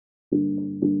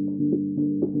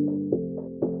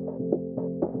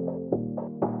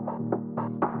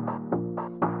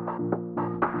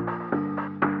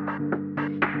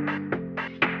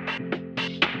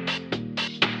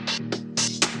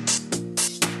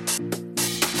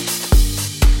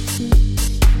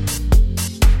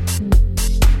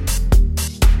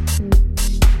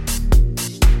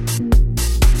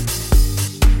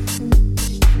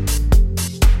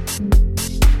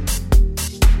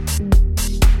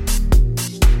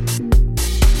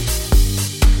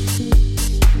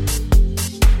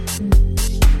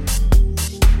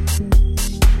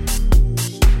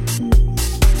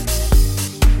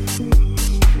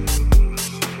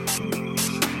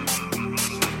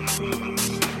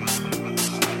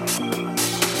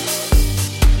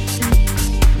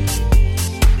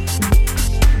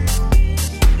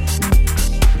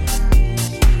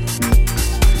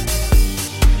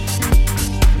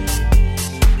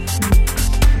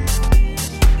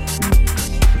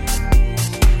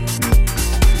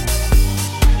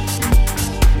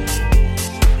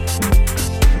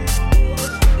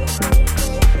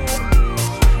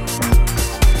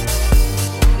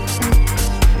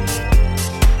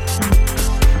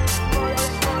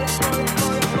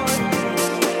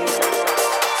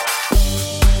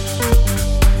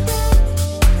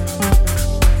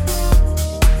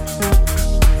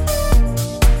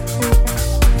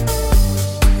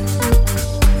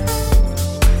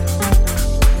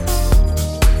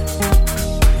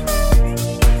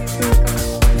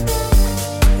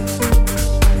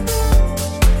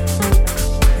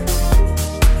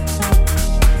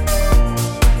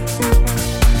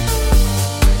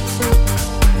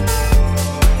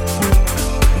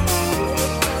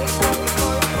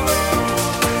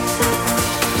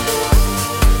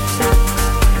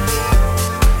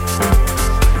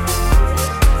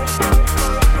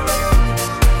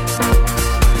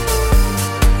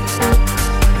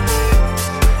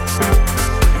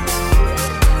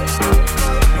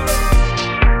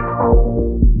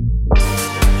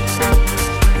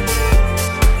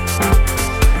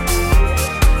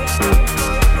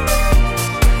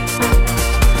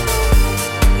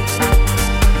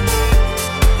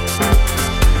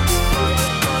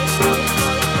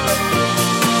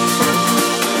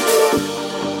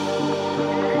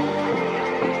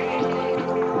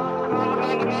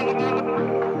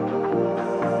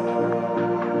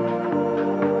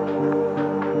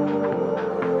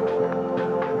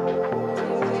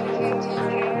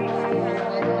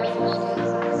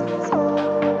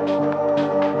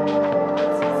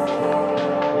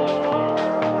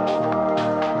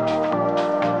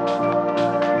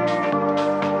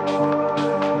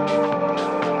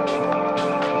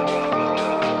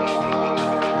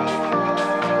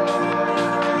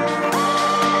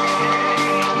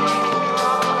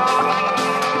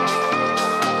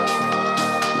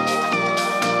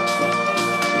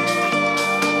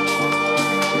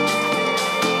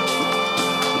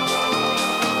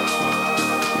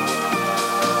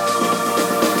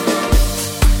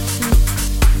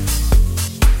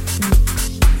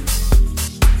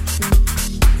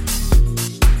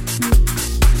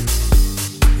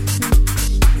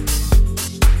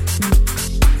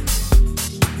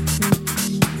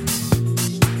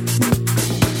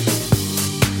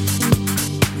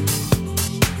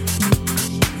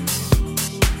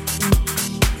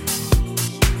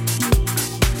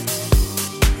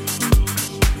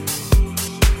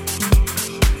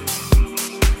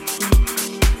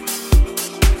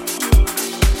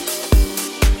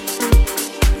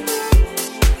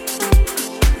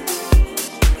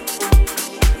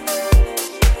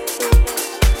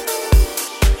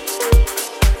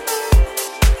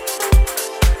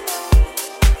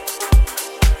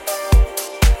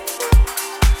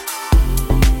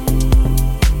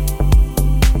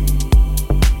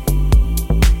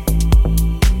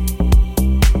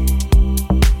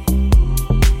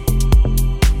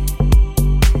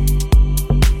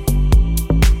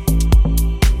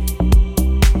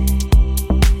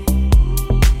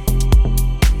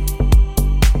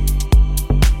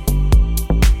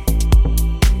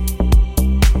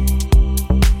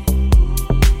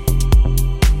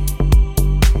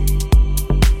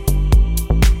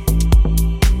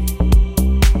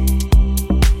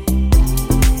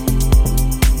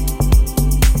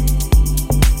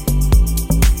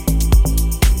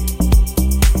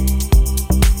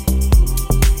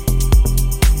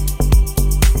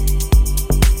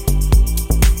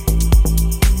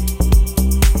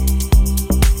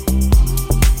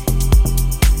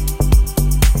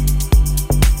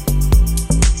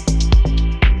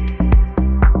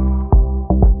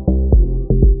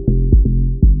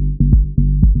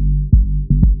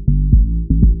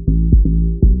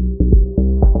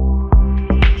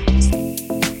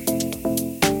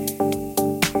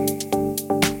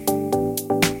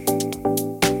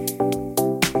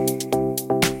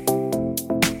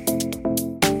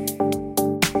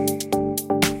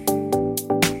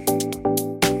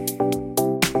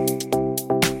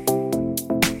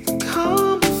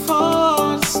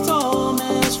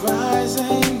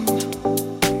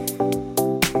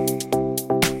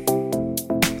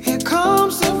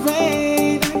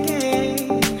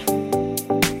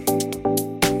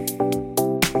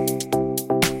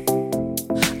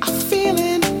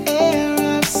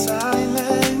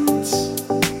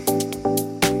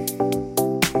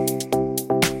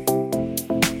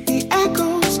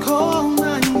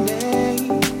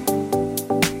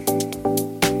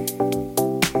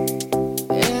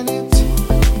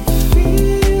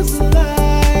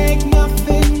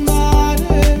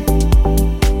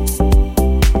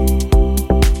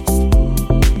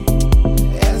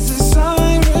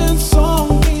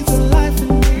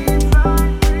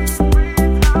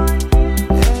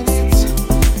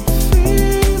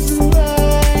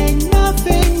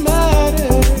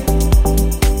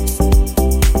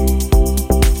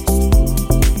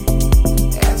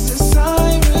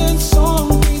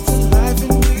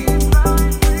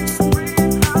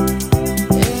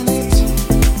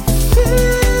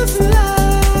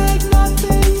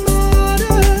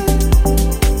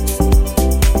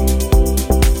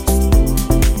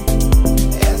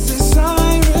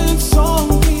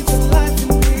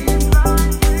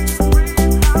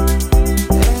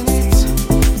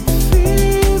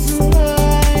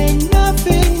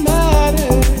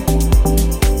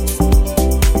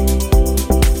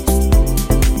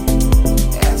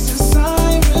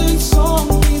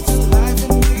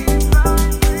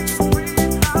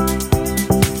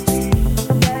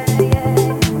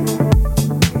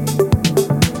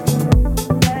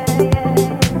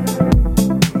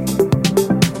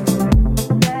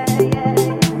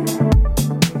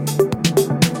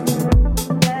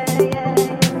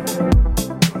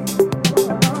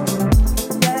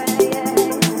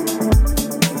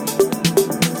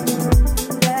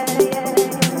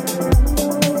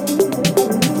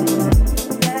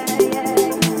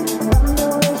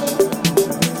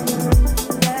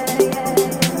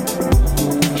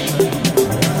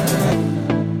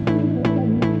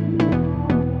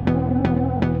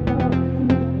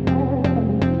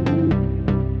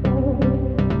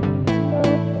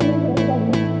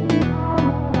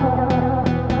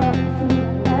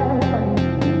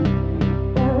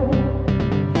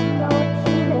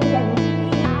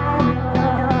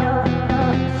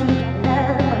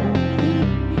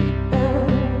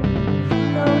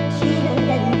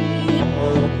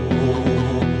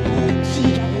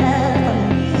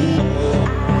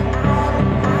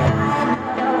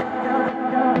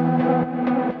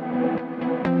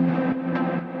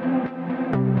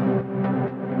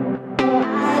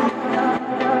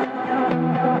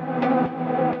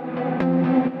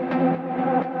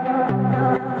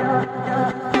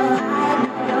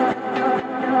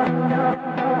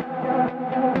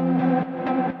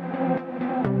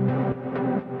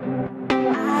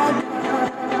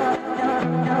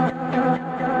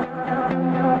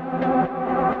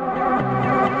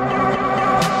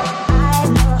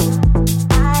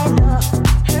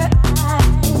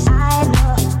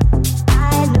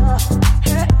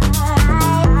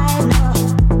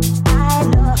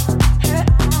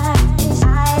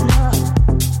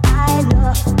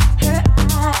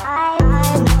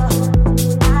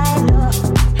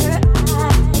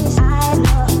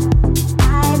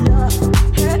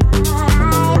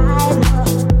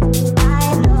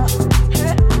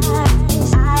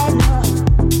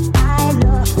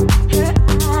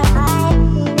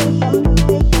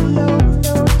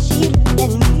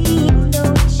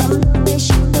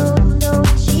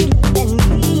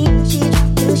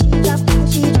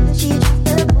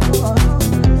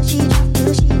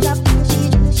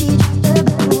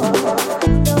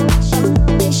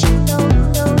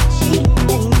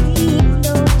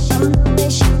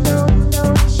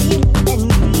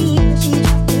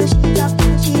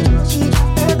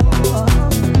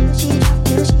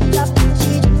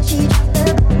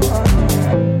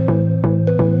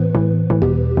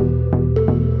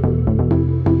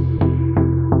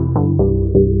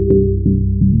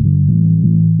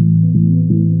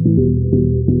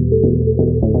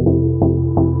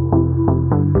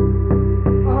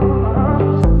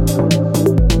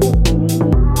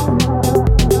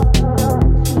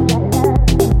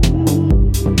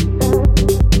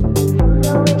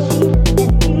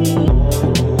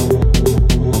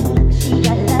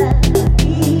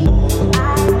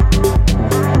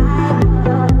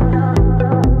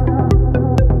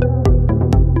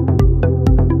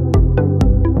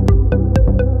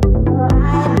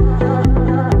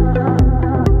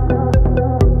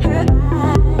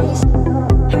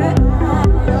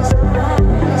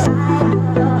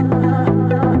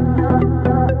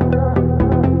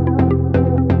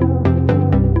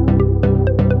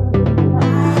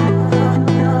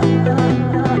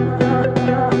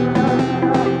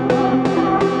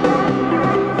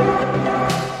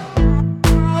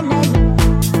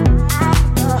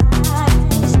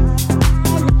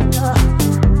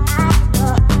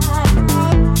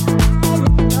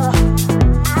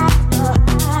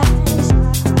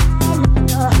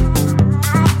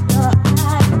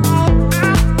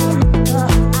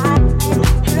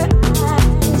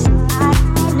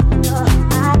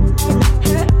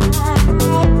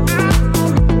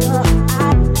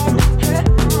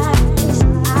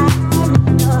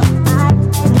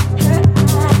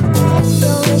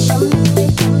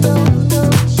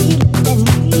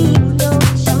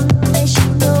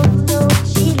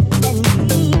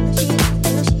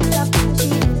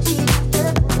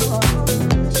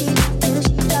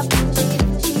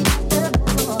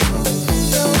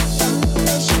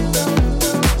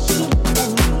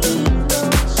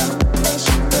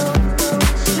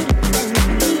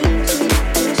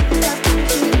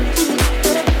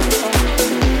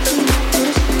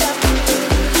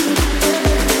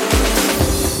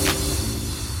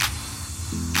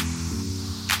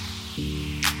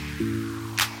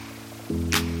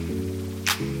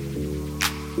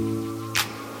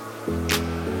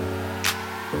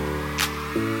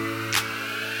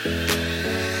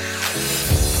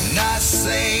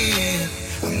saying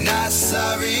I'm not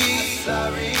sorry.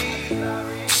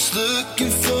 Just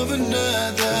looking for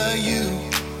another you.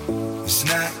 It's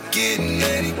not getting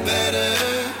any better.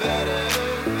 But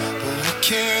what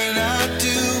can I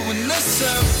do when there's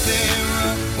something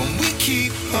wrong? When we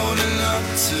keep holding on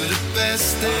to the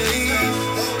best days.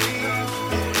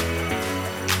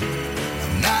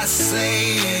 I'm not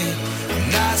saying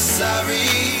I'm not sorry.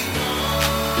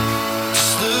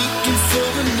 Just looking for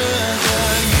another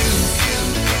you.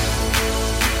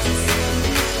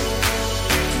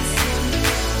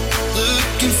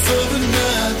 Looking for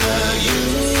another you.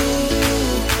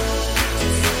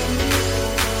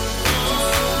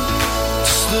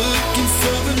 Just looking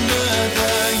for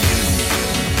another you.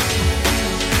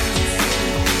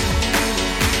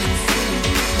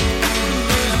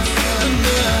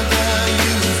 Another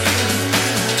you.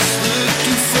 Just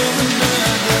looking for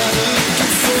another.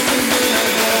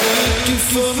 Looking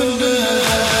for another.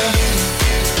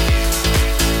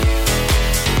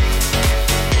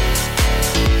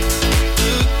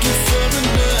 Looking for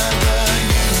another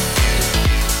you.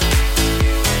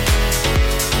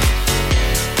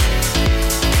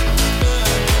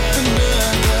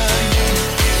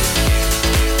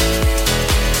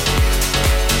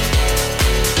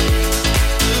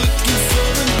 Looking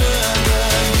for another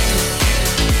you.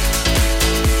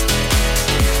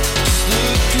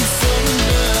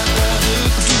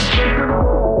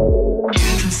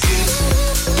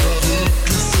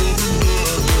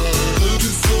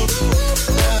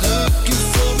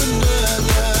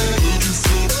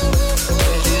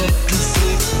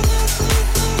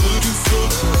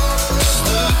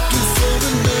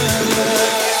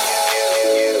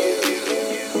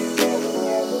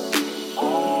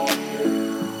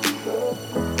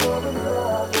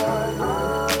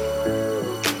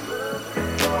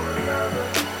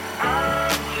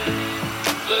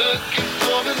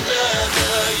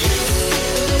 Another you.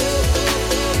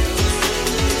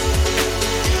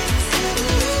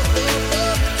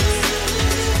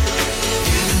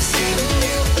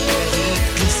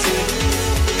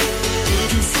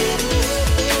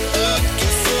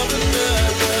 Looking for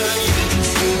another you.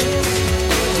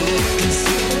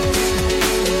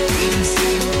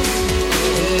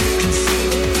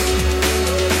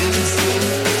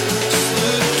 Just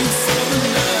looking for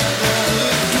another.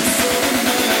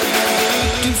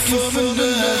 Looking for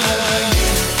another.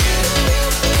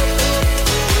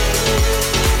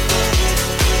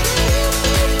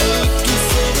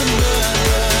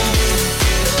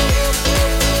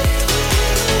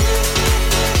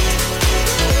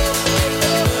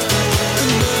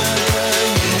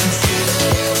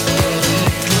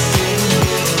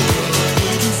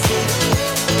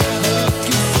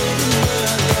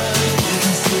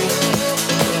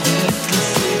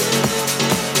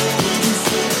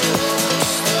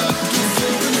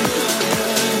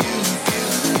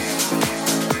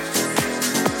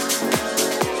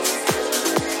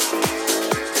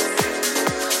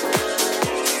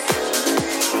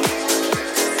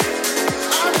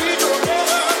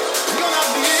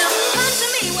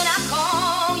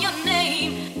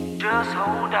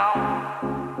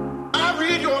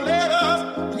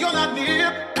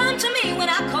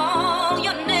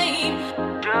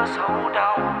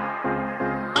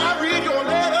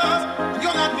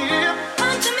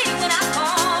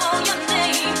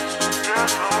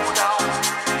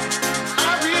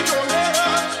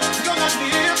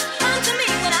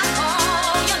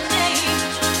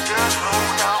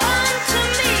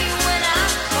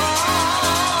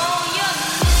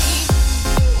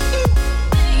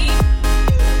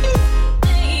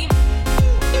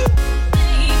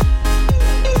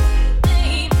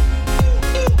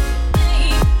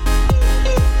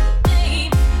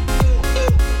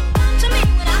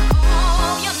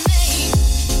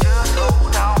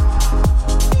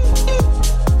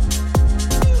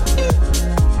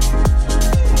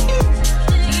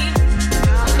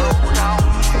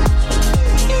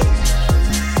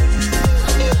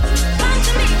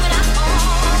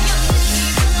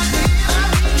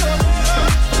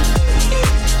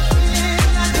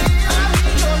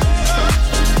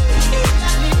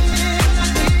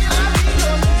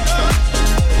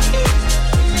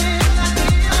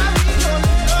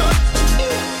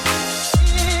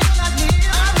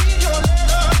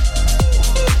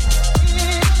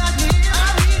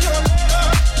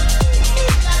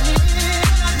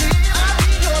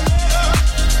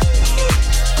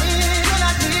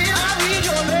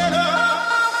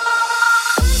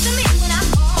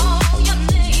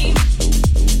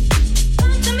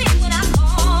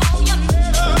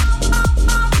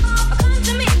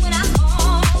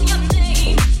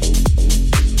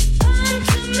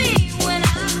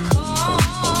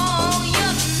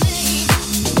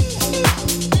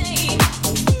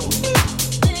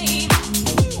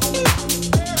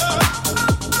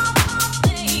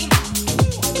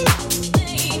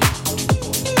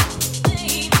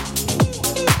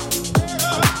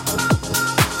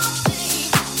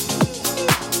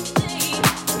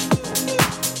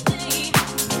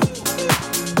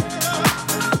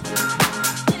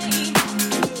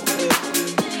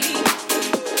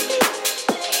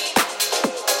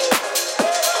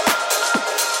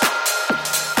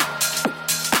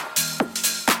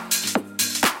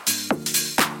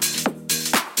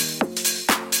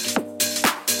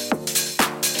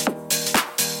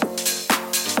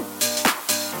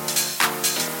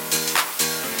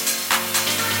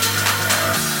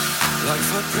 like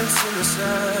footprints in the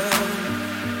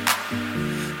sand,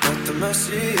 at the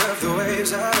mercy of the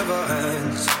waves out of our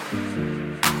hands.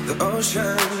 The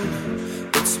ocean,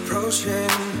 it's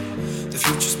approaching, the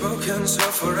future spoken, so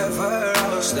forever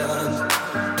I'll stand.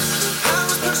 I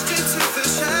was pushed into the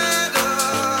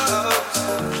shadows,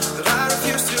 but I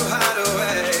refuse to hide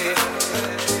away.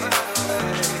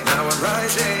 Now I'm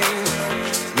rising,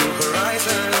 new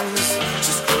horizons,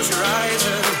 just close your eyes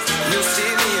and you'll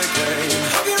see me again.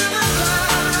 Hope you remember,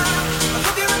 I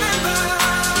hope you remember,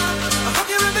 I hope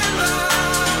you remember.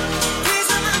 Please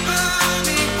remember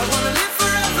me, I wanna live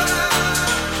forever,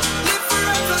 live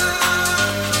forever.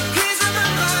 Please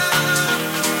remember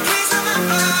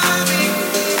me.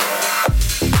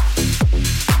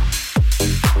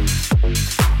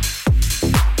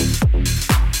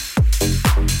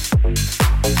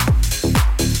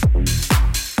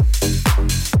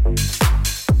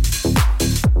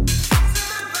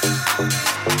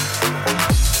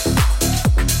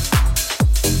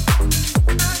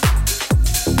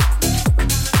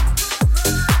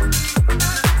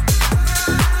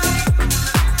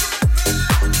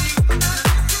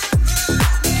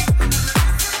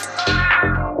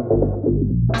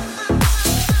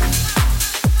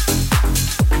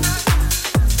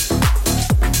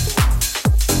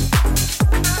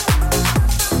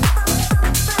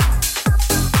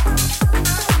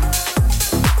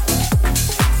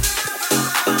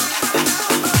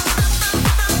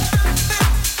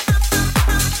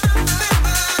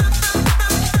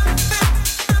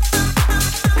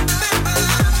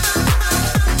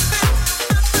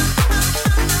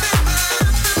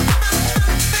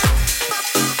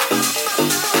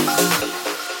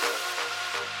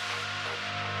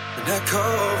 An echo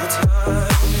over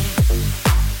time,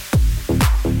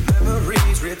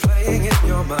 memories replaying in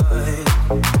your mind,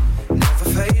 never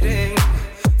fading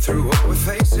through what we're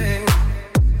facing.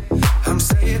 I'm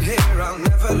staying here, I'll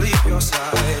never leave your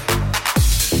side.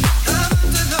 I'm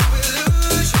under no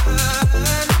illusion,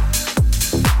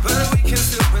 but we can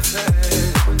still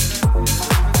pretend.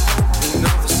 We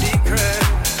know the secret,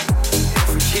 if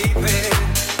we keep it,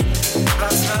 our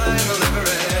time will never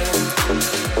end.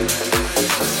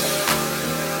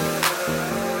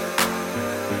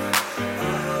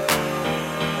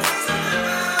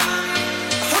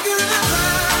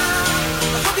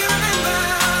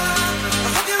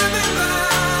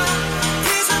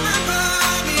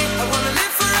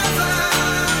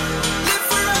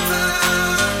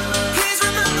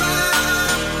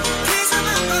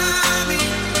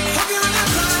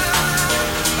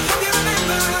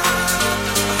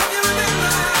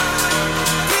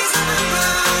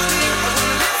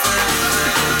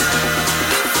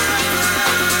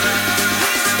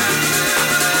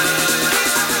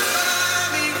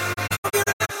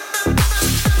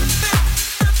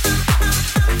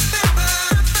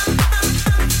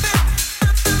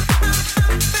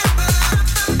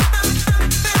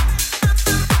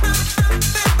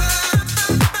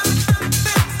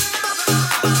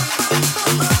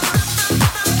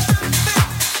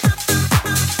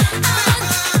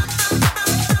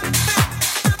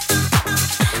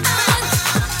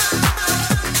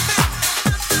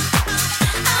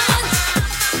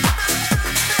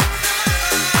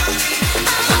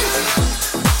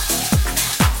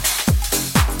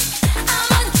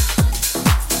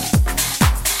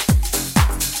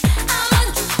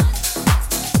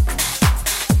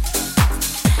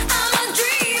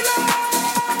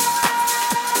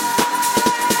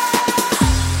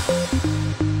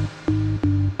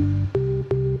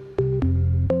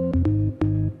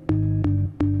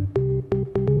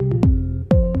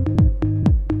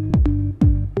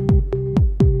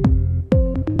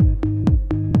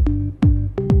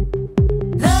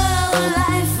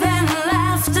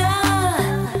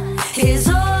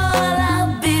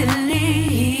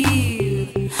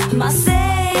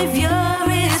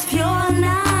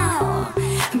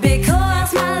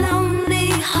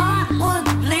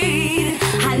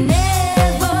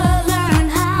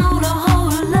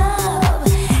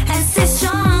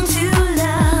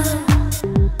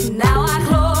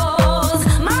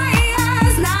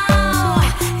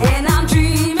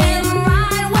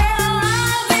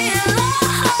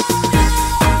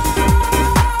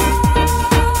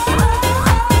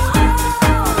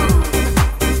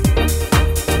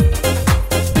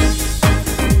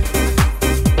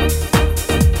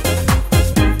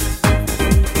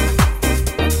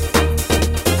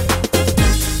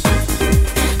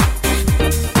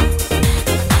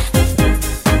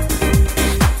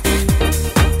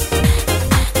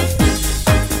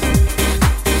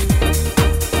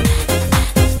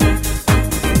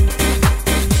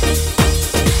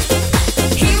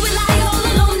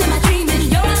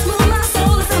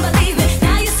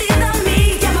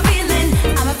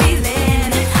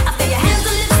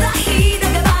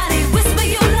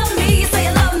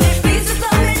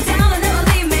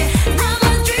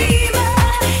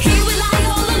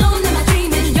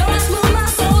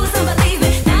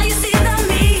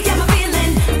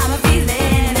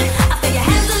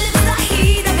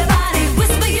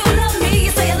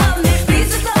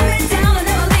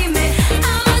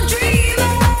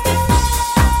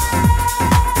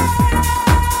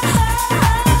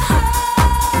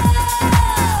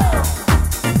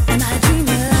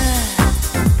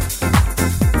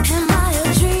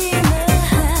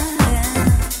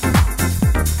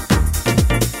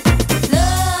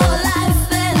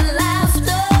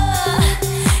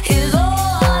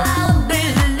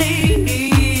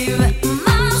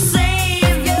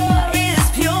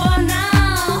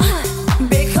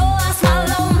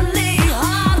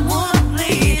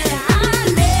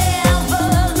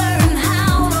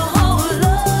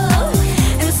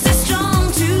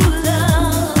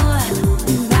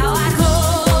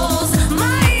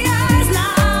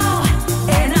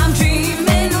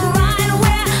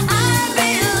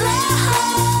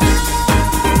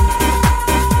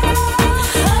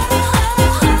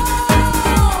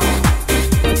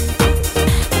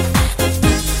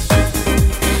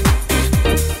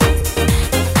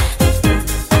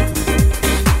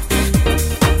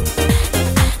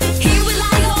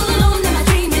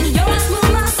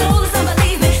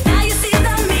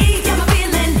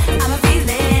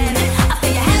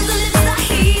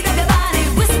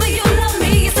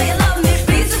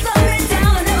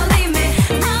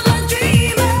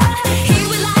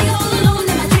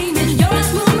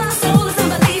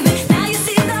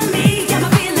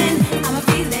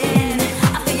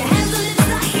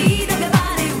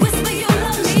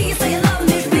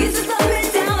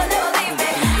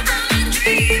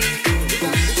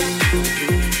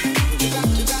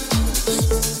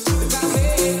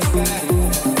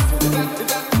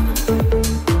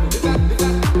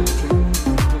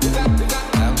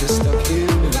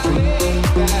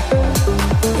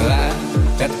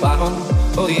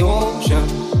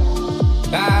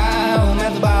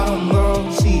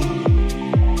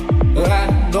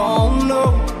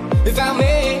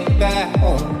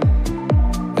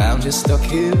 I'm just stuck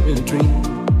here in a dream.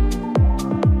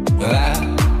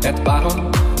 I'm at the bottom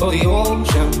of the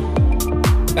ocean.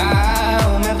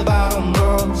 I'm at the bottom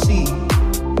of the sea.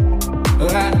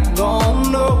 I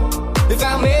don't know if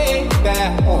I'll make it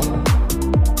back home.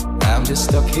 I'm just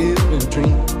stuck here in a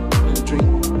dream, in a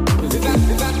dream. If I, in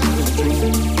a dream,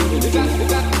 if I,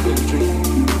 in a dream,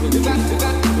 if I,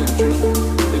 in a dream,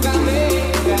 if I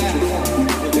make it back home,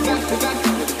 if I, in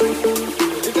a dream,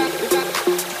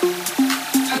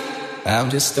 I'm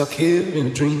just stuck here in a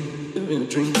dream, in a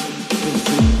dream, in a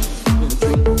dream.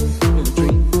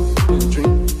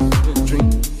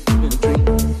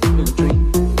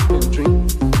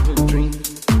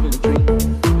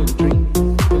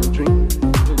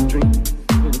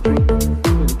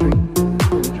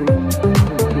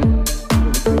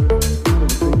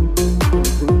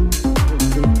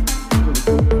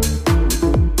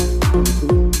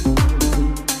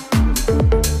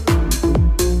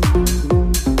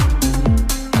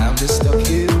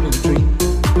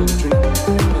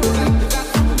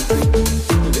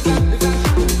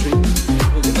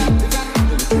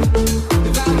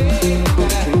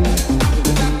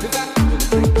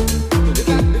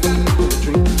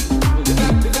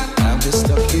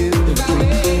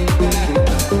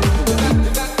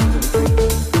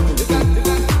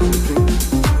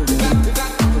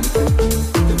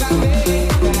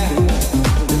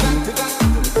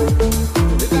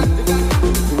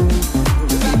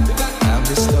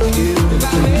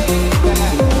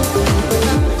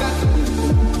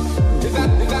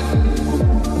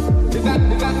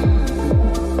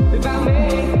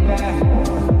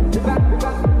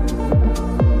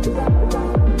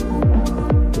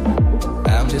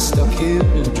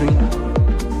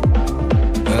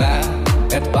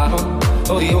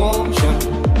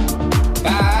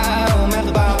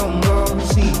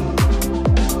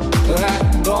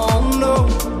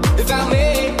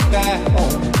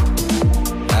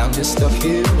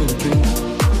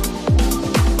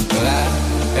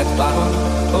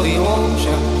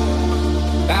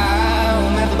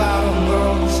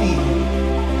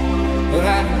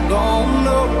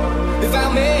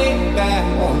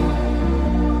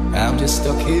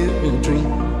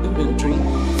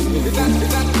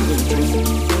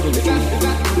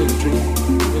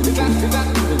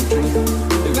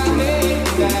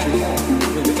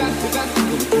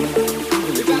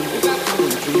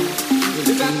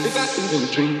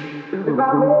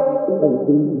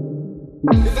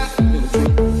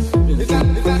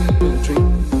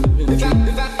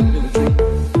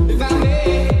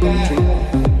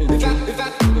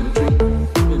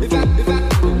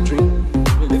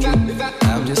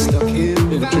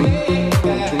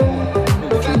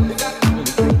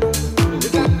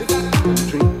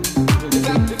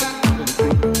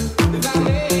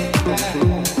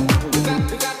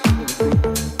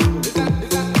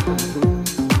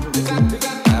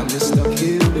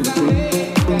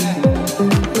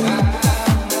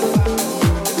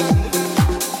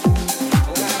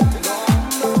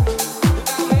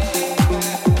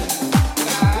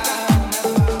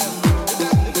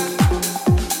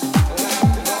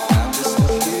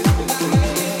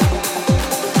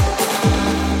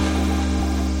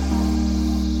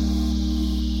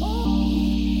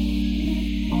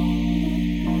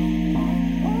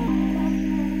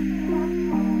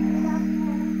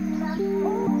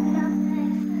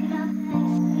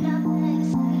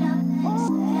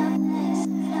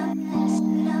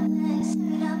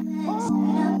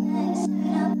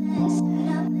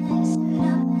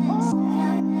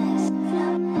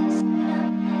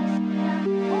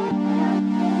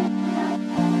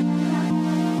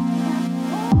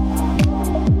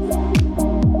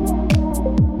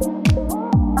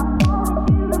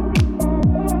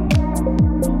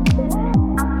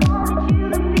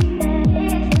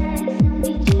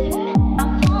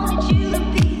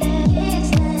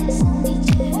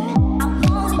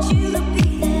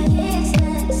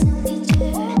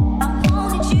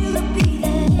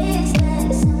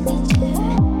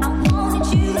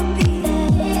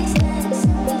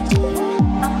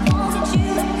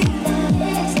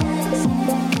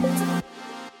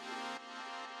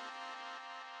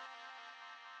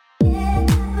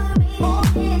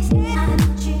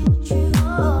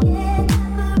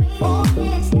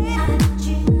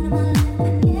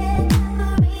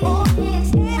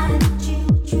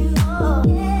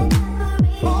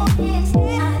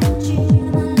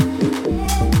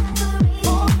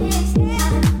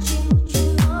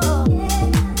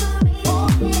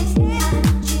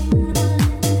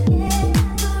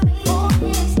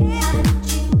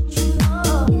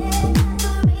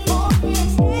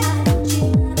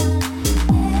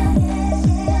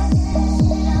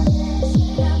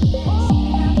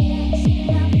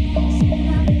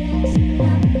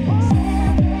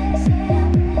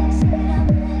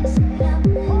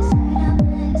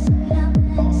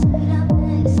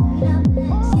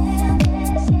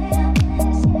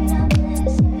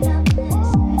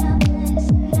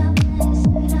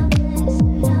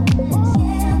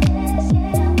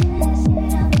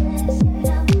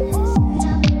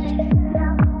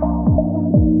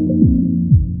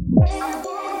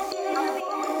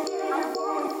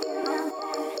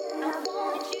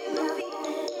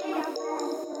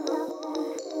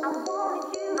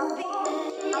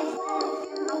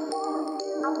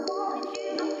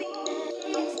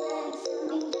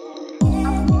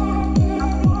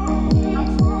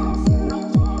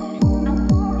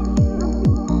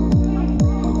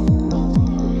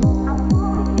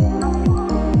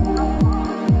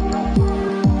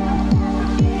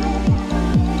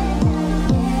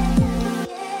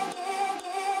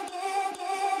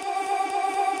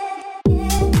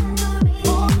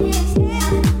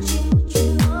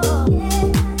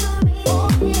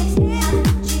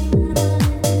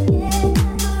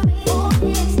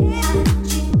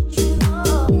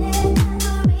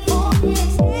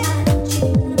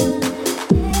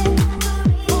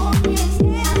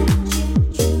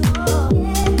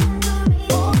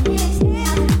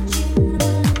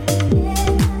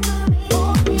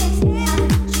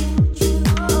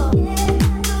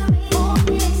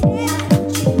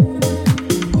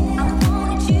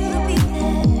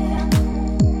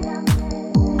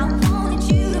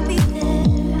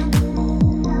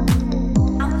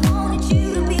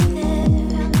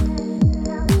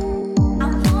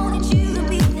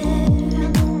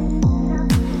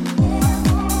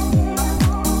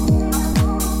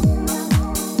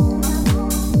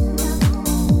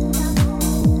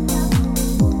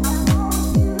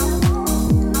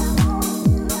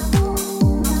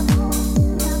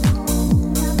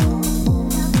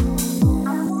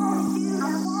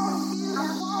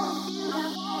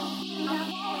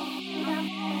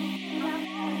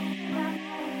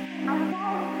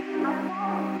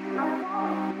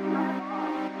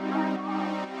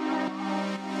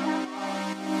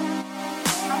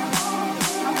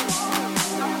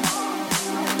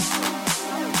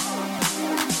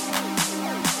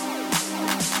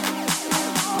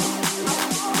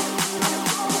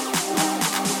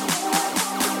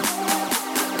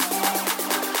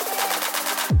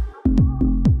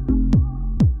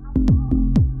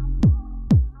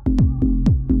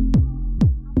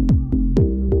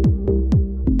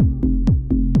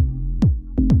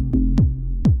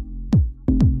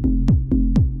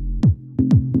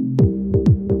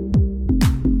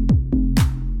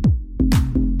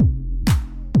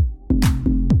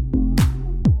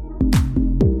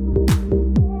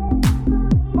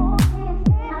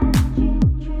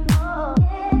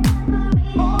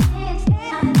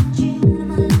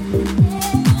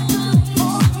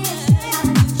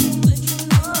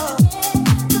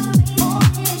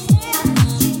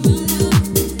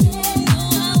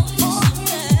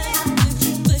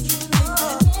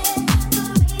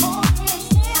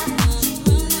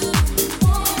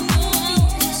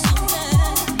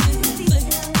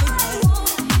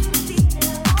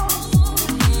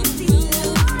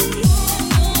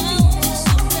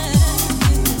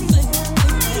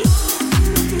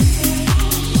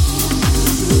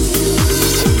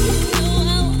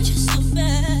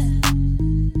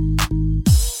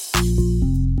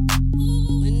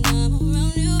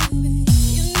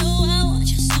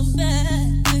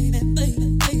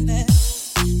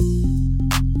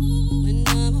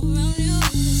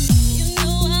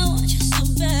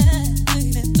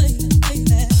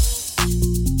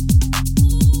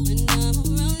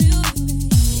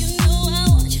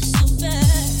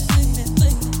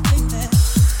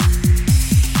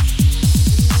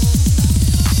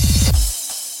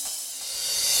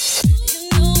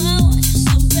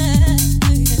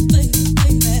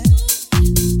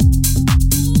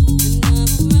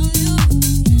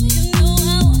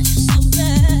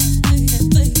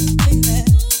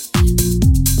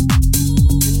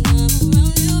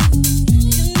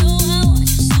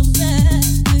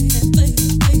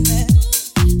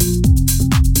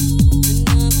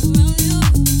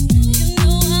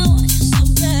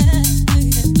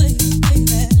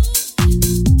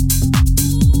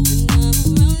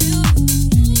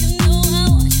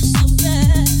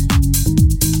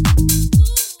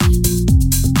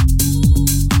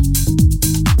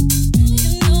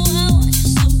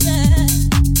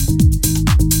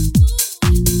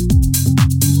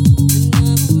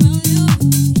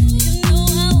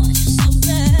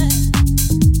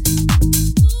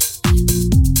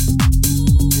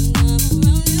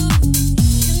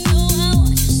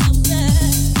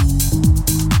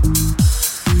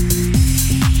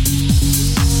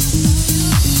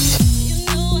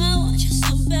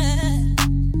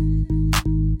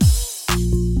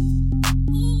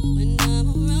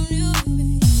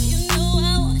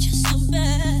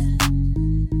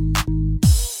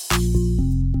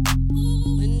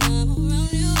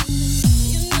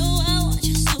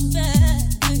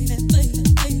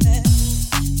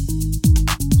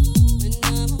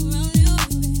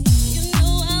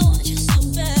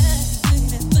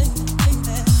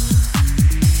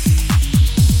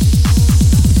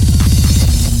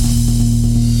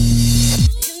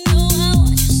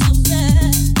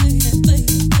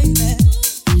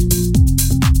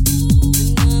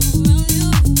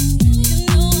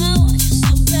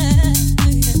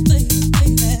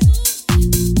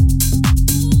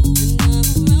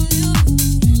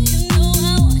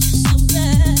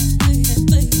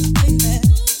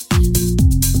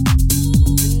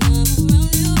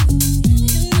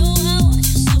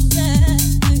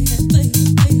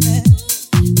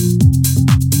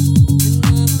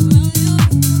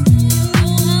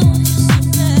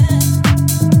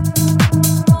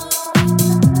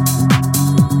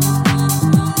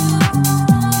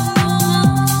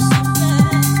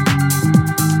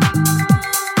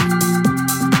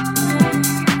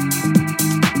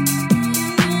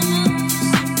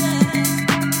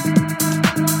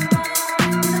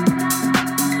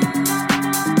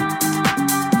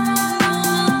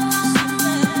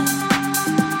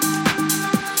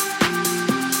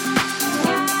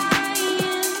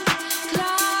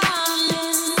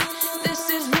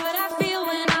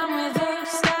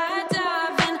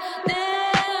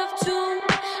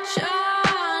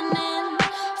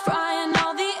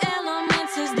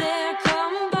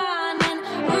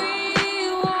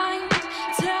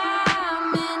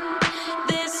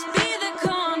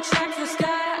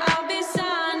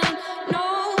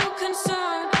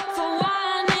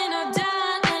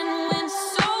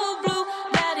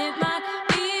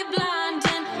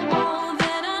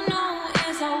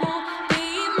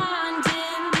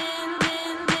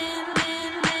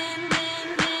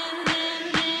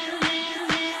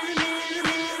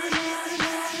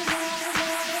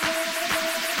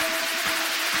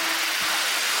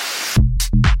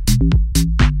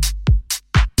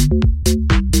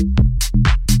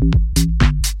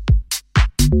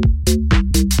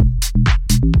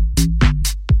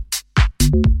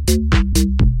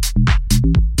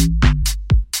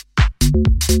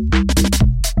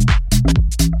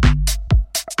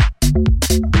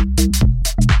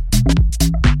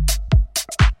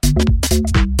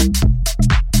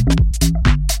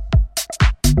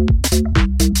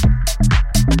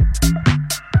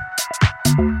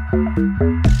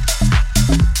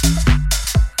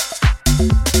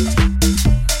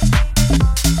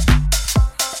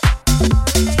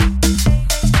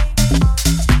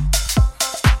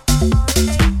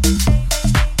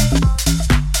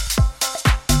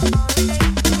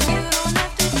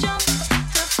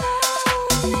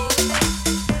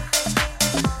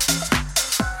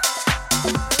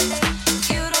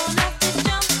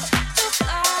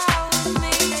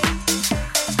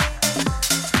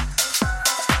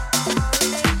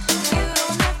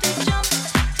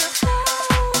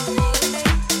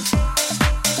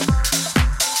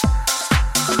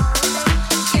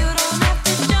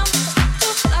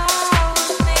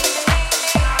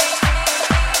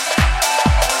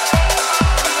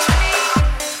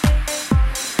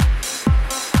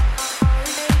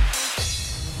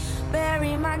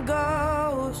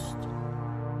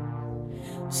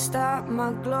 trap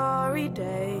my glory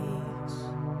days,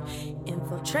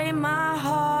 infiltrate my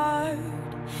heart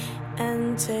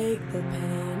and take the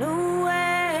pain away.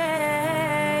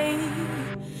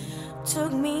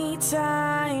 Took me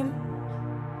time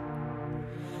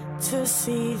to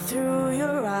see through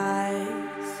your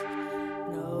eyes.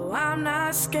 No, I'm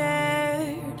not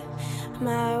scared,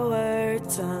 my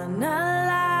words are not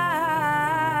lies.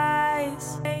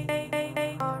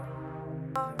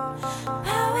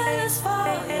 Powerless for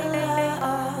your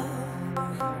love,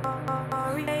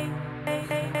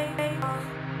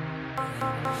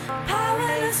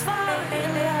 powerless for your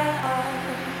love.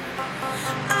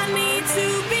 I need to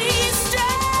be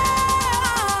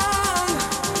strong,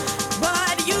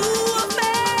 but you have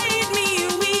made me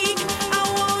weak. I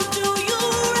won't do you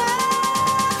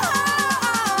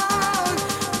wrong,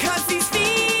 'cause these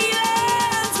feelings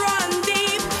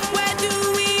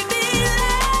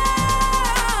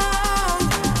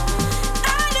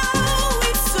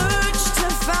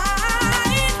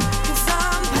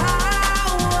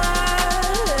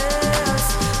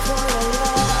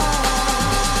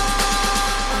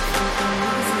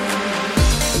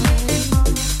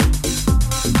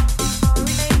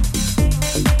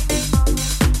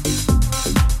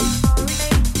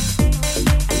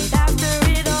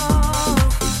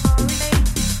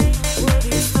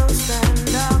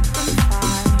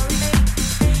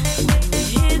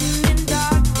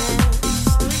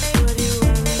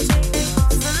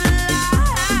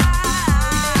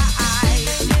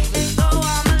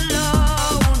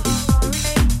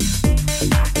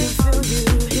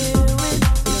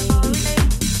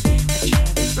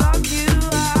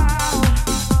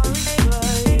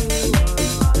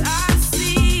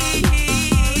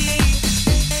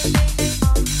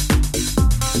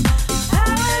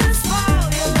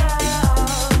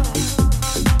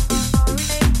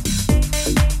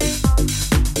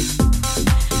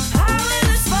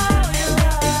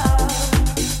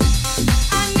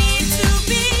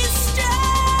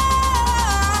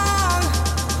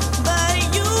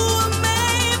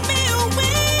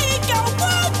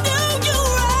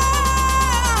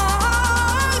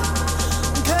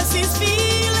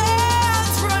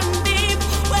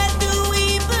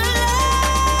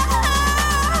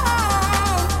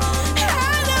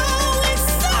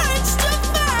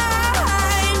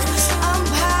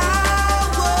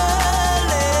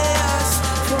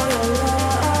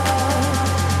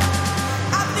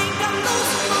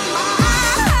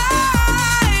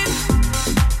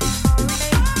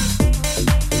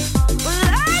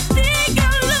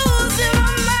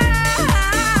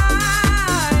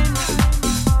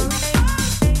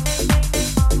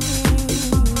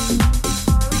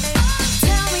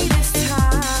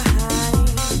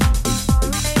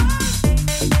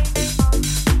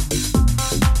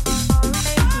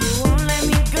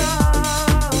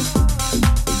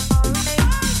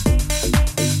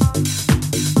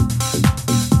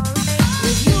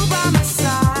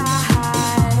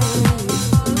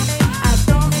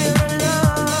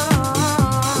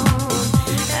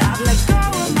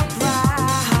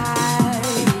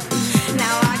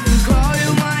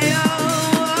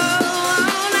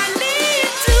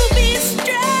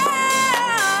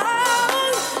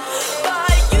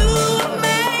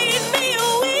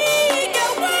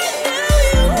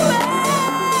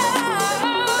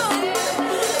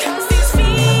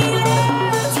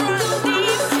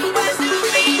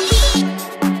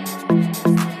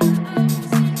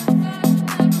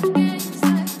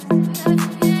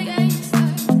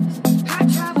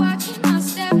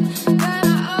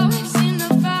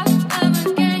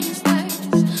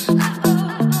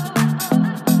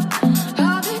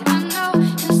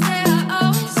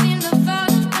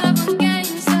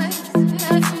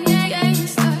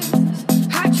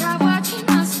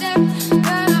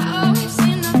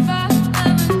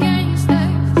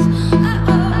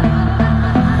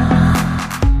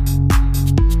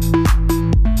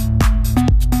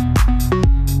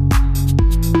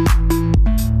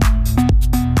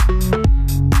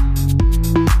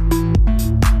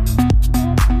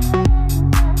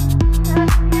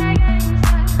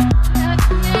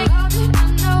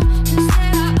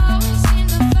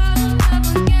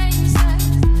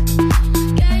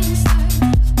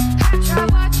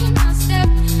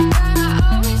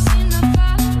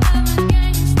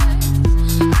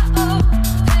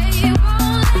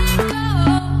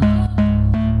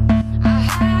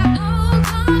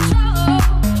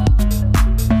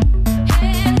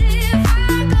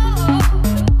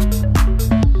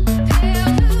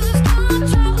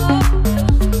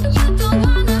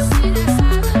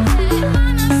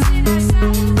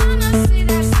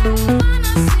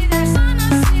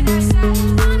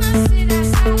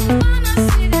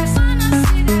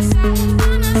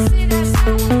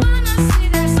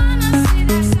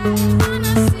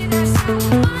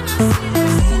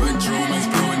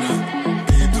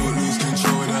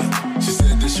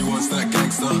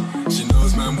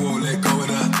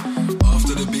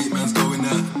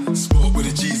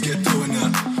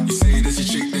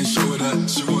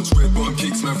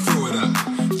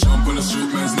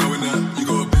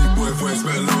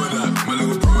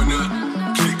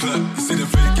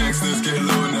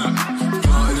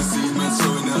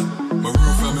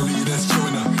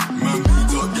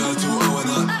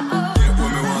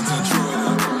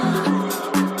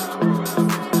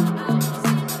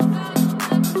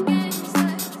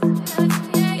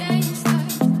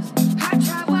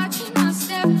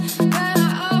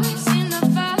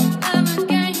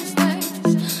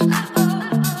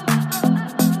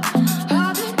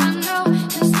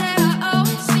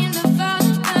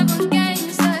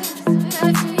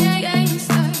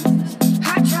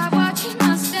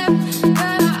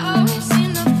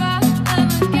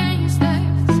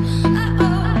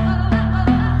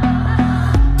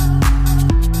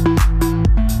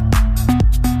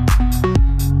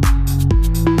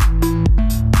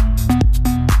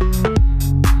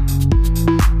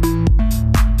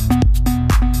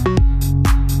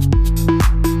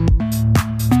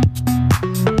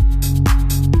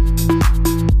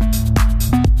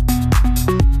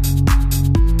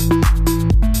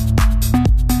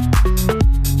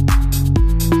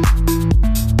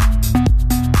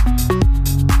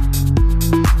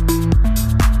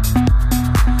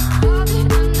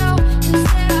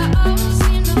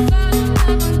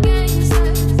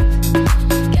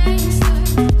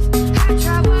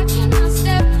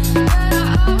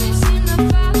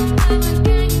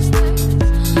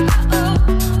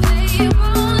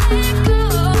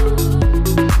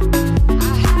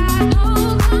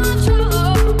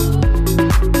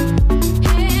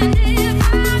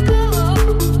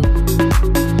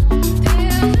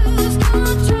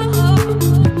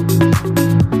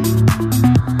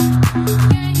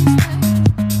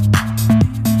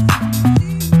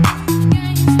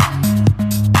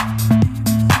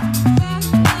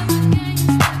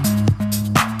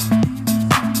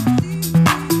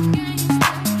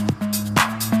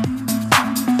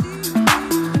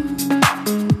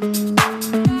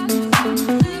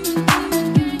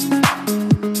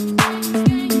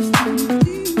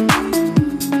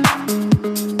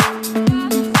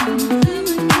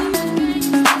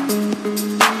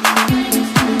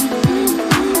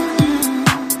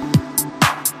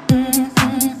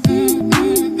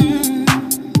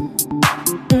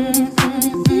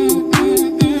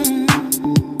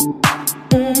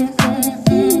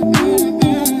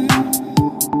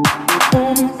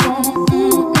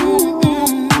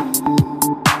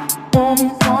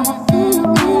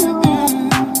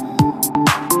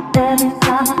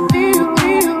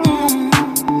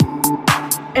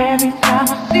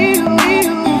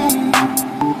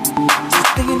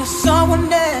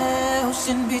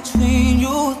between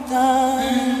your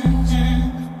thighs.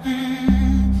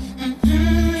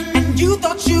 And you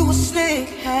thought you were slick,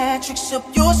 had tricks up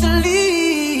your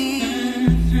sleeve.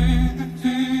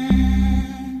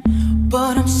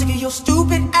 But I'm sick of your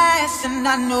stupid ass, and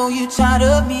I know you're tired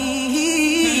of me.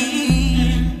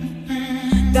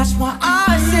 That's why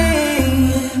I say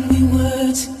when we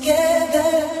were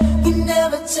together, we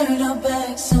never turned our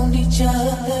backs on each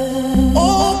other.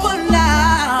 Oh, but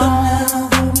now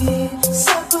that we're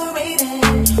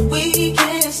separated, we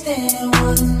can't stand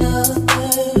one another.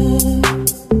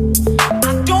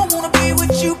 I don't wanna be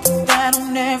with you, put that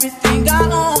on everything I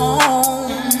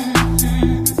own.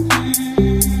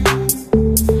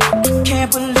 I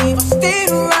can't believe I stayed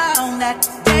around that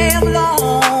damn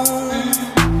long.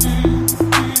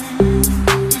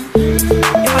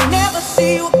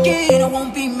 See you again, I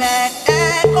won't be mad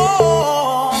at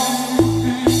all.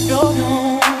 No, no.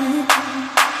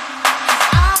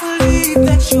 I believe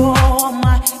that you're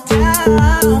my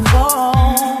downfall.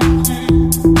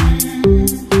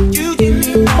 You did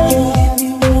me wrong.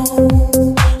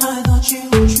 I thought you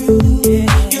were true. Yeah,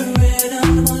 you're right out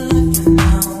of my life, and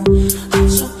now I'm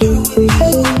so through with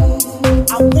you.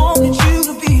 I wanted you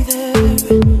to be there,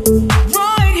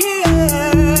 right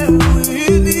here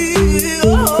with me.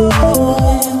 Oh.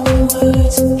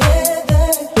 Together,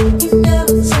 we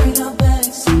never turned our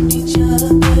backs on each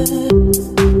other.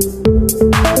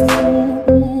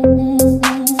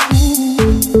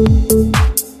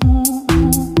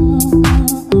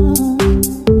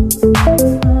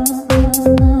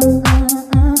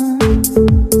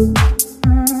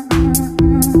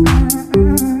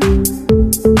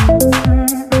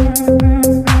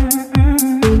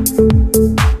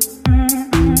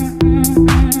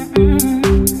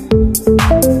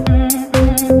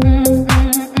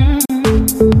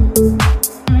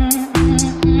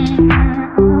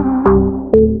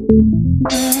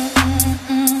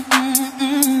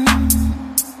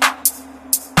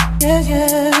 Yes,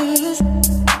 yes.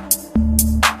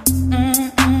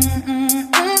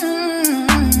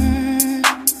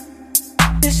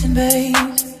 Listen, babe.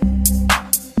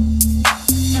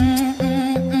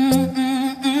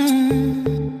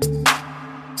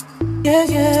 Yes,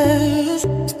 yes.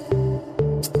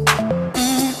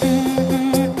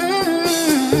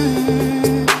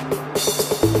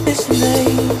 Listen,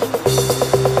 babe.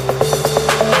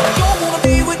 Don't wanna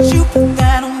be with you, put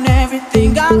that on everything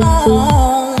I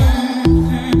own.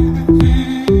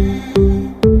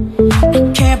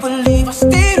 Can't believe I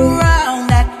stayed around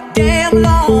that damn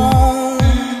long.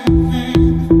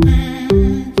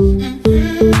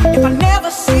 If I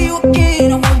never see you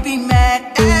again, I won't be mad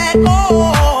at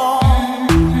all.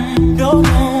 No,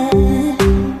 no.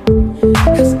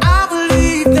 'Cause I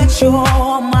believe that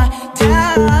you're my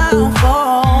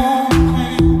downfall.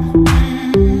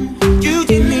 You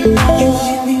did me wrong. You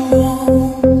did me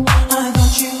wrong. I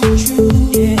thought you were true.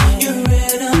 Yeah, you're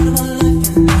right out of my life,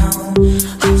 and now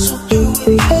I'm so through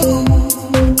with you.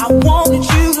 I wanted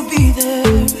you to be there,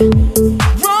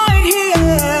 right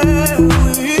here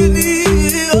with me.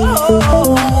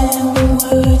 Oh, when we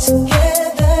were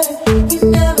together, we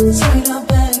never turned our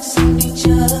backs on each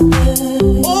other.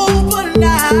 Oh, but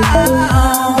now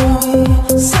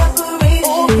we're separated.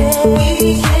 Oh, yeah. We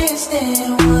can't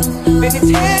stand one another. Baby,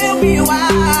 tell me why.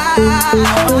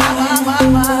 When we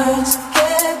were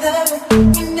together,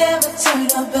 we never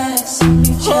turned our backs on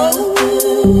each other.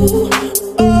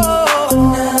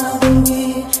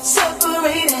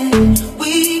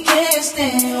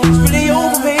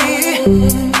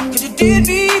 Did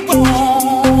me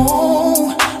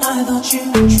wrong. I thought you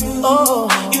were true. Oh,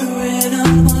 you ran out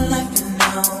of my life, and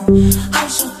now I'm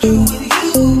so through with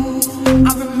you.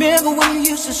 I remember when you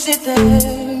used to sit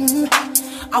there.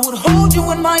 I would hold you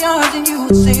in my arms, and you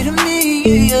would say to me,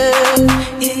 yeah,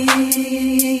 yeah,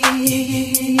 yeah,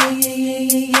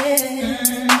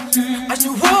 yeah. I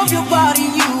should rub your body,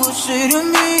 and you would say to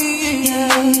me,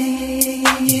 yeah.